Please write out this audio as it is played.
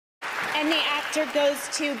And the actor goes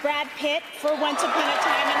to Brad Pitt for Once Upon a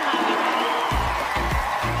Time in Hollywood.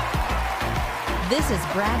 This is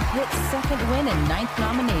Brad Pitt's second win and 9th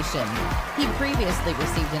nomination. He previously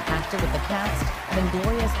received an actor with the cast of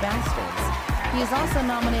Inglourious Basterds. He is also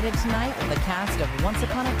nominated tonight with the cast of Once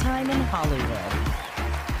Upon a Time in Hollywood.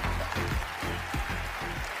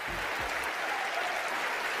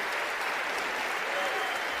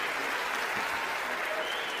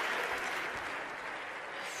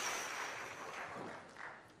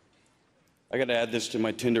 I gotta add this to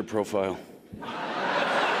my Tinder profile.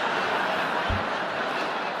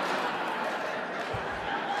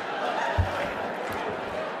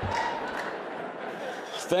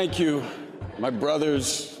 Thank you, my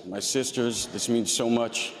brothers, my sisters. This means so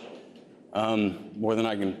much, more than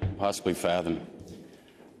I can possibly fathom.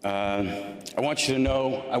 I want you to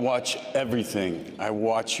know I watch everything. I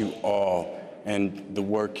watch you all, and the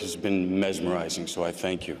work has been mesmerizing, so I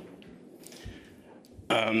thank you.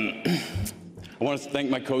 I want to thank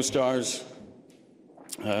my co-stars,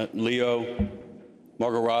 Leo,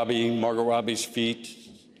 Margot Robbie's feet,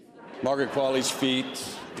 Margaret Qualley's feet,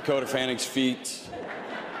 Dakota Fanning's feet.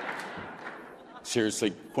 Seriously,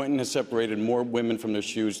 Quentin has separated more women from their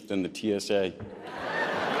shoes than the TSA.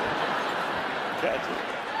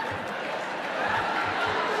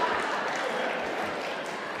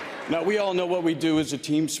 Now, we all know what we do is a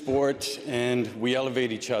team sport, and we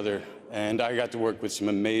elevate each other. And I got to work with some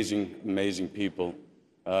amazing, amazing people.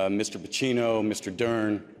 Mr. Pacino, Mr.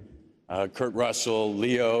 Dern, Kurt Russell,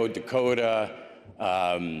 Leo, Dakota,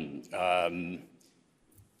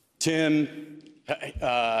 Tim.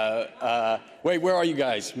 Wait, where are you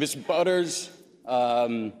guys? Miss Butters,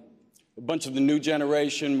 a bunch of the new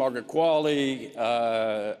generation, Margaret Qualley,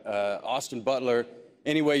 Austin Butler.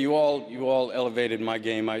 Anyway, you all elevated my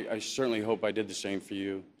game. I certainly hope I did the same for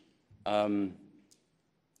you.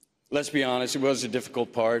 Let's be honest, it was a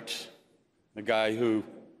difficult part. The guy who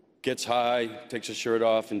gets high, takes his shirt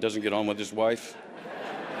off, and doesn't get on with his wife.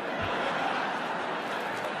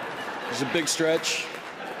 It's a big stretch.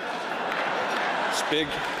 It's big.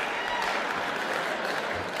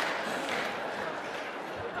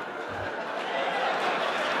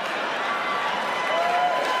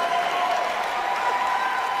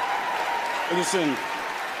 Listen,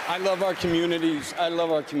 I love our communities. I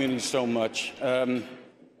love our communities so much.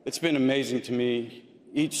 It's been amazing to me.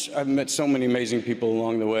 I've met so many amazing people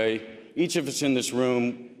along the way. Each of us in this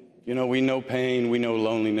room, you know, we know pain, we know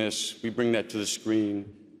loneliness. We bring that to the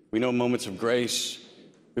screen. We know moments of grace.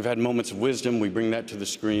 We've had moments of wisdom. We bring that to the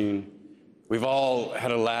screen. We've all had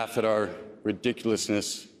a laugh at our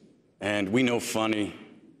ridiculousness, and we know funny,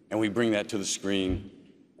 and we bring that to the screen.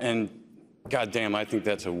 And goddamn, I think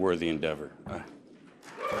that's a worthy endeavor.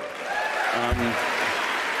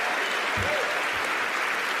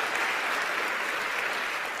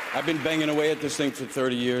 I've been banging away at this thing for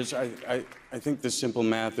 30 years. I think the simple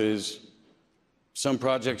math is some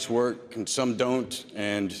projects work and some don't,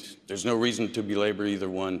 and there's no reason to belabor either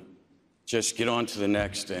one. Just get on to the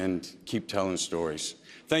next and keep telling stories.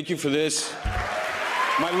 Thank you for this.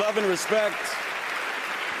 My love and respect.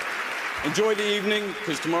 Enjoy the evening,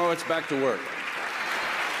 because tomorrow it's back to work.